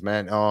Vicens,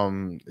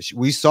 man.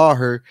 We saw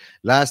her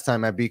last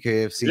time at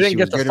BKFC. She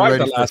was getting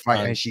ready for a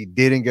fight, and she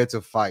didn't get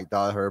to fight,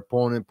 dog. Her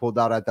opponent pulled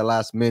out at the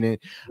last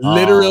minute.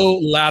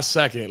 Literal last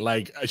second.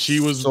 Like she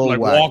was so like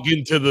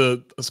walking to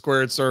the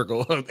squared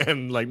circle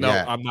and like, no,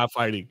 I'm not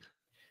fighting.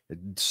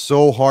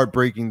 So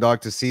heartbreaking,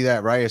 dog, to see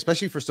that, right?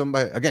 Especially for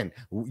somebody, again,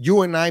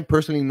 you and I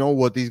personally know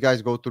what these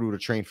guys go through to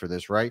train for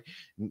this, right?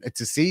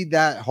 To see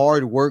that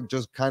hard work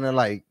just kind of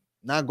like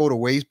not go to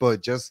waste,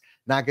 but just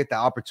not get the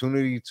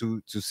opportunity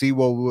to see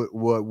what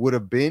would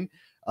have been,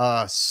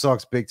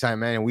 sucks big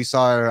time, man. And we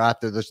saw her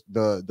after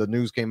the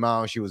news came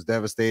out. She was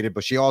devastated,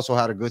 but she also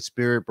had a good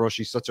spirit, bro.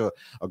 She's such a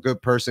good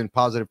person,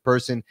 positive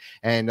person,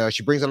 and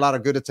she brings a lot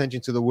of good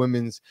attention to the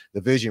women's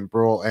division,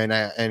 bro. And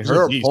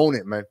her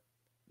opponent, man.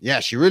 Yeah,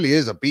 she really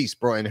is a beast,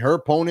 bro. And her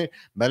opponent,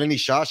 Melanie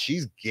Shaw,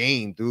 she's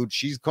game, dude.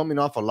 She's coming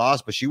off a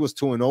loss, but she was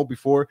 2-0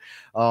 before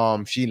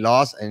she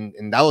lost,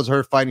 and that was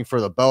her fighting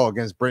for the belt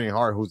against Brittany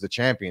Hart, who's the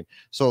champion.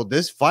 So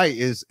this fight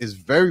is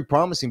very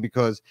promising,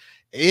 because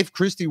if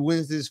Christy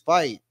wins this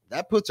fight,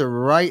 that puts her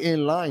right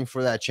in line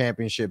for that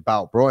championship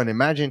bout, bro. And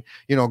imagine,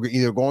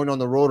 either going on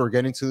the road or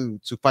getting to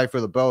fight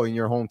for the belt in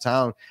your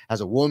hometown as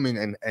a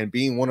woman, and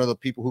being one of the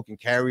people who can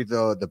carry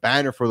the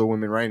banner for the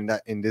women, right?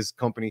 In this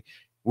company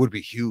would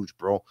be huge,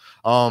 bro.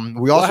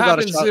 We also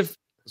got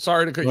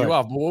sorry to cut you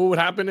off, but what would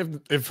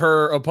happen if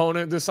her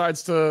opponent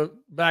decides to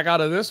back out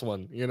of this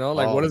one?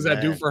 Like, what does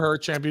that do for her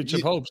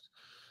championship hopes?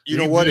 You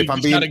know what? You If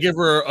I'm just got to being, give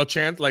her a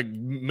chance, like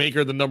make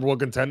her the #1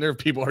 contender. If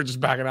people are just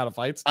backing out of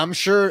fights, I'm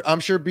sure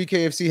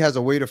BKFC has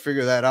a way to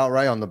figure that out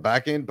right on the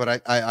back end,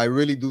 but I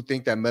really do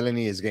think that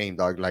Melanie is game,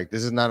 dog. Like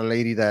this is not a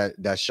lady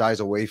that shies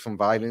away from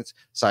violence,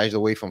 shies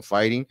away from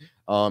fighting,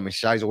 and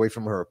shies away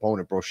from her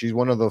opponent, bro. She's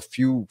one of the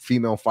few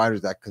female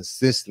fighters that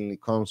consistently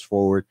comes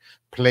forward,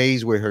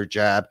 plays with her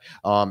jab,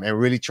 and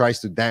really tries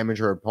to damage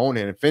her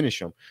opponent and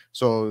finish him.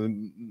 So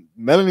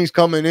Melanie's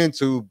coming in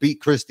to beat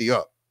Christy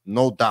up,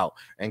 no doubt,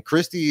 and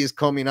Christy is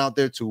coming out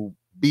there to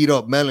beat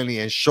up Melanie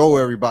and show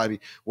everybody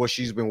what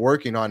she's been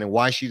working on and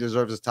why she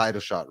deserves a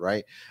title shot,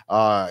 right?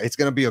 It's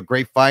gonna be a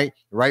great fight.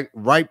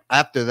 Right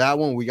after that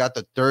one, we got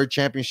the third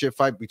championship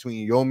fight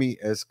between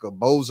Yomi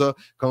Escoboza,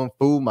 Kung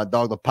Fu, my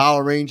dog, the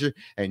Power Ranger,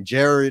 and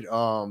Jared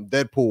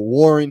Deadpool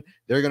Warren.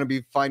 They're gonna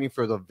be fighting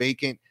for the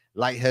vacant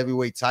light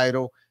heavyweight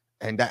title.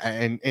 And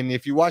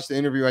if you watch the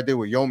interview I did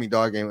with Yomi,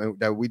 dog, and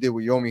that we did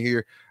with Yomi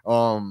here,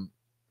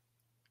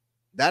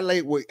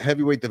 that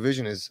heavyweight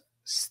division is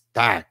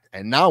stacked,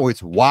 and now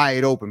it's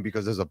wide open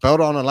because there's a belt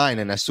on the line,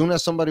 and as soon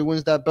as somebody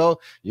wins that belt,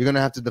 you're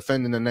gonna have to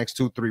defend in the next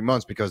 2-3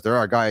 months because there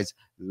are guys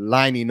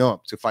lining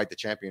up to fight the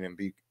champion and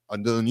be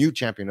the new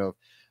champion of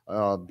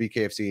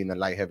BKFC in the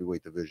light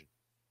heavyweight division.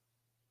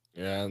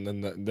 Yeah, and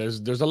then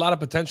there's a lot of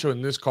potential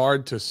in this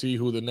card to see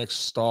who the next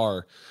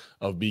star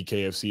of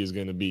BKFC is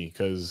going to be.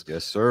 Because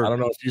yes, sir. I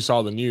don't know if you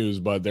saw the news,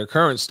 but their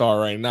current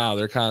star right now,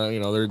 they're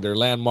kind of their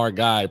landmark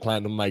guy,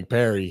 Platinum Mike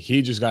Perry.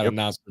 He just got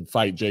announced to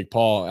fight Jake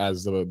Paul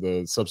as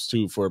the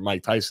substitute for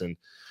Mike Tyson,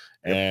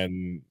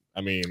 and I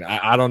mean,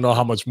 I don't know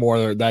how much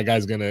more that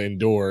guy's going to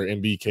endure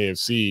in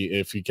BKFC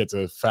if he gets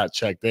a fat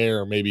check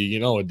there, or maybe,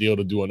 a deal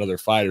to do another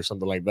fight or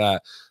something like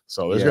that.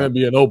 So there's going to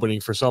be an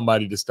opening for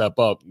somebody to step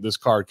up. This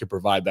card could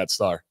provide that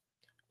star.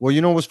 Well, you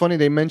know what's funny?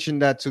 They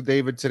mentioned that to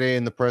David today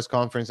in the press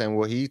conference, and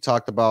what he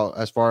talked about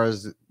as far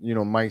as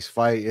Mike's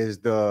fight is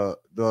the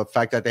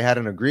fact that they had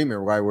an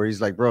agreement, right? Where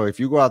he's like, bro, if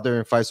you go out there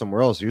and fight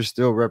somewhere else, you're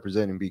still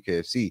representing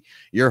BKFC.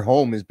 Your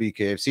home is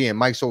BKFC, and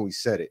Mike's always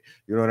said it.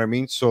 You know what I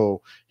mean?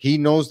 So he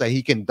knows that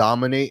he can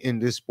dominate in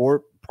this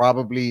sport.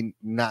 Probably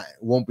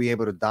won't be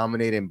able to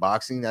dominate in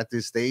boxing at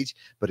this stage,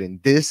 but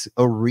in this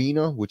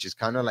arena, which is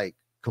kind of like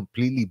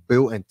completely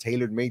built and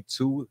tailor made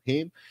to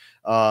him,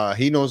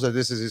 he knows that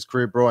this is his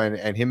career, bro,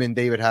 and him and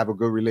David have a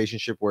good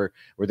relationship where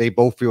they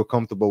both feel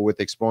comfortable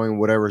with exploring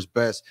whatever's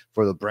best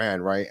for the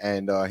brand, right?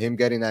 And him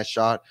getting that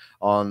shot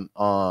on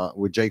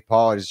with Jake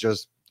Paul is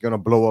just gonna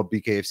blow up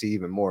BKFC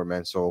even more,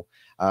 man. So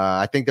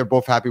I think they're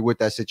both happy with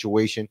that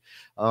situation,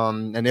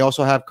 and they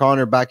also have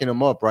Connor backing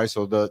them up, right?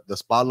 So the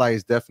spotlight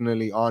is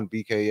definitely on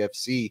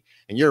BKFC,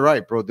 and you're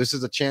right, bro. This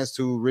is a chance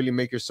to really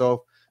make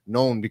yourself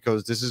known,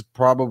 because this is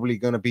probably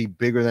going to be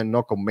bigger than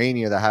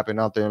Knucklemania that happened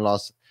out there in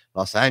Los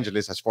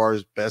Angeles as far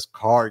as best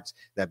cards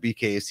that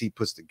BKFC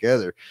puts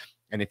together.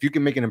 And if you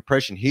can make an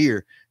impression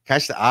here,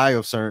 catch the eye of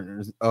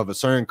a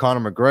certain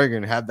Conor McGregor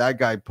and have that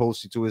guy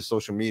post you to his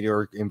social media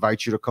or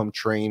invite you to come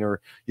train,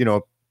 or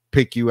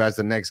pick you as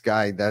the next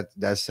guy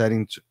that's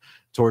heading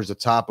towards the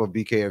top of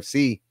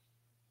BKFC,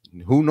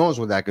 who knows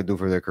what that could do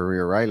for their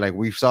career, right? Like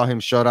we saw him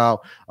shut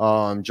out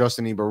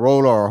Justin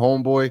Ibarola, our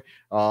homeboy,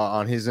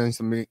 on his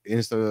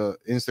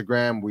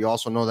Instagram. We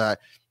also know that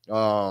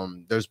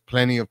there's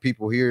plenty of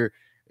people here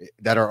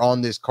that are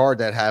on this card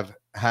that have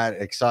had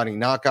exciting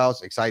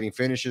knockouts, exciting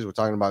finishes. We're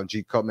talking about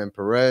G. Cutman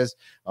Perez.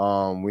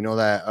 We know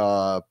that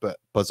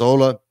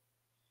Pazzola,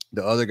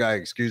 the other guy,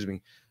 he's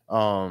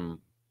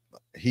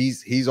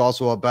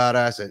also a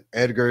badass.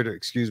 Edgar,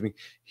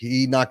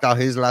 he knocked out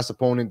his last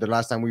opponent the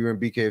last time we were in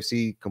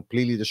BKFC,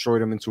 completely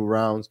destroyed him in 2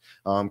 rounds.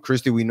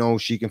 Christy, we know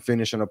she can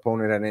finish an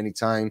opponent at any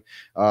time.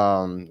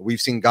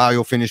 We've seen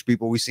Gallo finish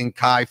people, we've seen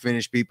Kai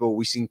finish people,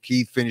 we've seen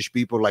Keith finish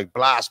people, like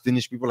Blas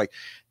finish people. Like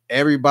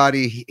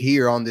everybody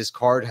here on this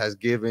card has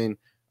given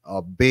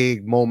a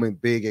big moment,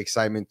 big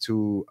excitement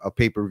to a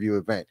pay-per-view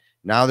event.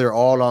 Now they're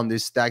all on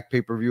this stacked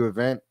pay-per-view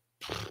event.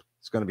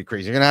 It's gonna be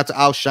crazy. You're gonna have to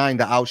outshine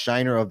the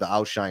outshiner of the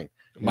outshine.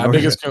 My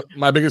biggest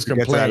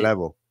complaint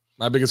level.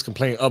 My biggest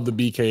complaint of the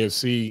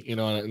BKFC,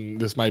 and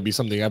this might be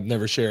something I've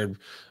never shared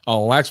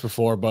on wax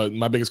before, but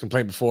my biggest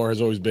complaint before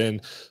has always been,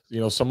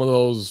 some of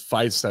those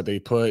fights that they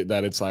put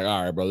that it's like,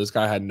 all right, bro, this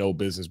guy had no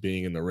business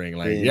being in the ring.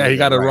 Like, yeah, he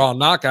got a raw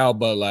knockout,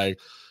 but like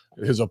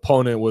his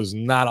opponent was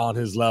not on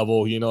his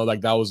level,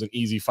 like that was an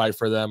easy fight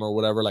for them or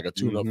whatever, like a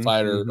tune-up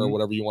fight or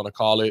whatever you want to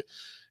call it.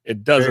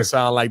 It doesn't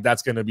sound like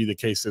that's going to be the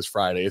case this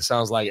Friday. It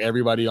sounds like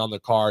everybody on the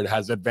card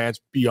has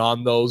advanced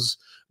beyond those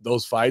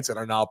fights and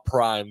are now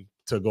primed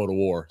to go to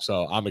war.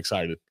 So I'm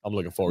excited. I'm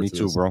looking forward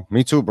to this.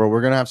 Me too, bro.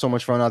 We're going to have so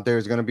much fun out there.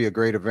 It's going to be a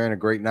great event, a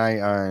great night.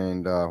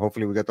 And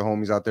hopefully we get the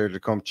homies out there to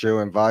come chill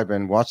and vibe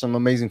and watch some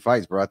amazing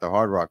fights, bro, at the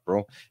Hard Rock,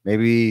 bro.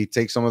 Maybe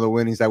take some of the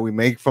winnings that we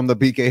make from the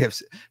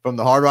BKFC, from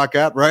the Hard Rock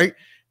app, right?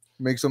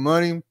 Make some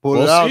money,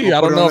 pull it out, put it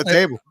on the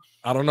table.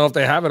 I don't know if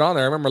they have it on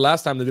there. I remember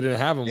last time they didn't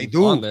have them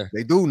on there.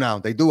 They do now.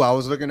 They do. I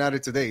was looking at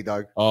it today,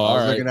 dog. Oh, I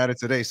was looking at it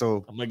today.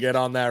 So I'm going to get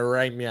on that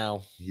right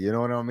now. You know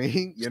what I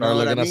mean? Start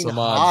looking at some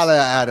odds. Holla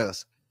at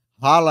us.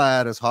 holla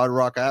at us, Hard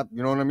Rock app.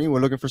 You know what I mean? We're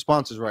looking for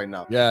sponsors right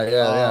now.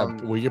 Yeah.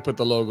 We can put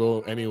the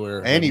logo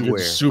anywhere. Anywhere.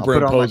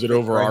 Superimpose it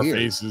over right our here.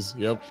 faces.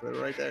 Yep. Put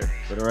it right there.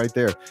 Put it right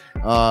there.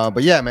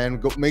 But yeah, man,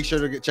 go make sure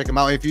to check them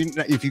out. If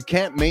you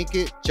can't make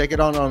it, check it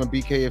out on the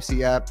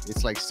BKFC app.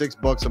 It's like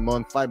 $6 a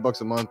month,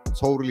 $5 a month.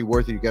 Totally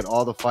worth it. You get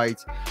all the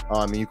fights.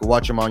 And you can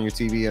watch them on your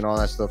TV and all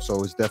that stuff.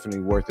 So it's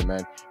definitely worth it,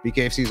 man.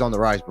 BKFC is on the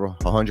rise, bro.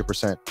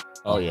 100%.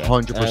 Oh yeah,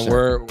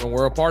 100%. And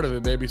we're a part of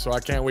it, baby. So I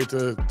can't wait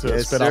to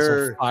spit out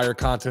some fire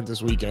content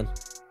this weekend.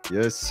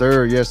 Yes,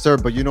 sir. Yes, sir.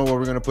 But you know where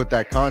we're gonna put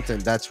that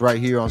content? That's right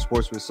here on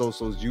Sports with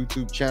SoSo's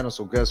YouTube channel.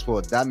 So guess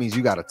what? That means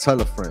you gotta tell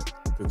a friend.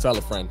 To tell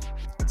a friend.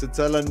 To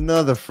tell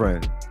another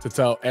friend. To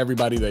tell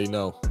everybody they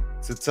know.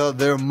 To tell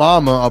their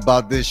mama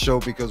about this show,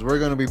 because we're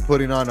going to be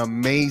putting on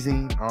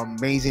amazing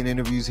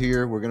interviews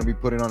here. We're going to be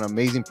putting on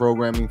amazing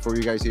programming for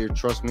you guys here.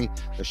 Trust me,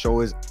 the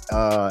show is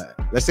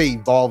let's say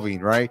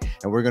evolving, right?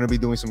 And we're going to be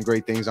doing some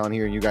great things on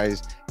here, and you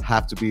guys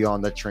have to be on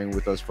that train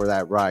with us for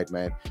that ride,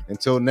 man.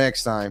 Until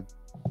next time,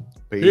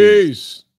 peace.